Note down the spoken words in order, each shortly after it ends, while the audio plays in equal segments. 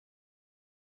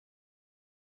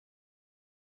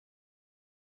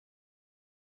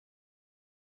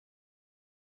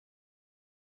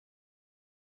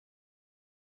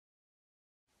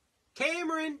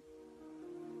Cameron!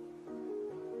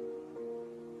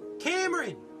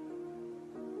 Cameron!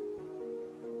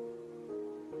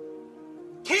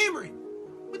 Cameron!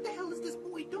 What the hell is this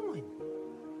boy doing?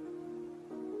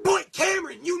 Boy,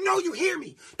 Cameron, you know you hear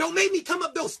me. Don't make me come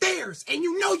up those stairs, and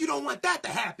you know you don't want that to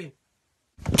happen.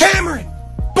 Cameron!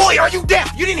 Boy, are you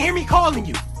deaf? You didn't hear me calling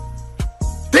you.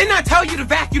 Didn't I tell you to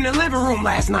vacuum the living room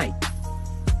last night?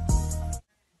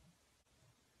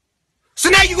 So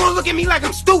now you're gonna look at me like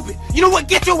I'm stupid. You know what?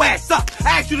 Get your ass up.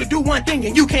 I asked you to do one thing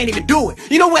and you can't even do it.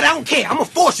 You know what? I don't care. I'm gonna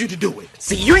force you to do it.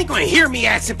 See, you ain't gonna hear me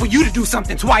asking for you to do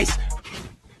something twice.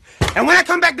 And when I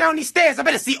come back down these stairs, I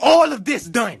better see all of this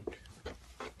done.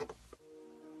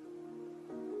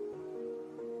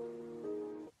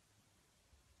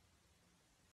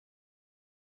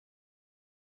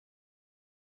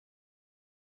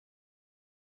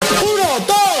 Uno,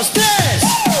 dos, tres.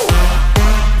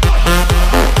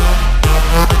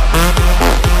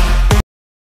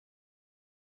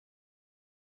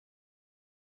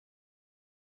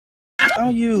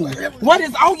 On you. What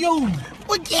is on you?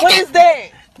 What is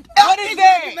that? What is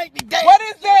that? What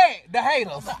is that? The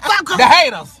haters. The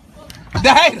haters.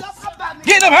 The haters.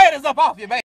 Get them haters up off you,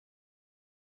 man.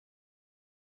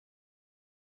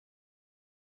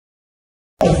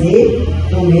 Fazer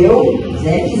o meu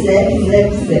zap, zap, zap,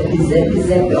 zap, zap,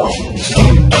 zap,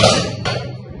 zap.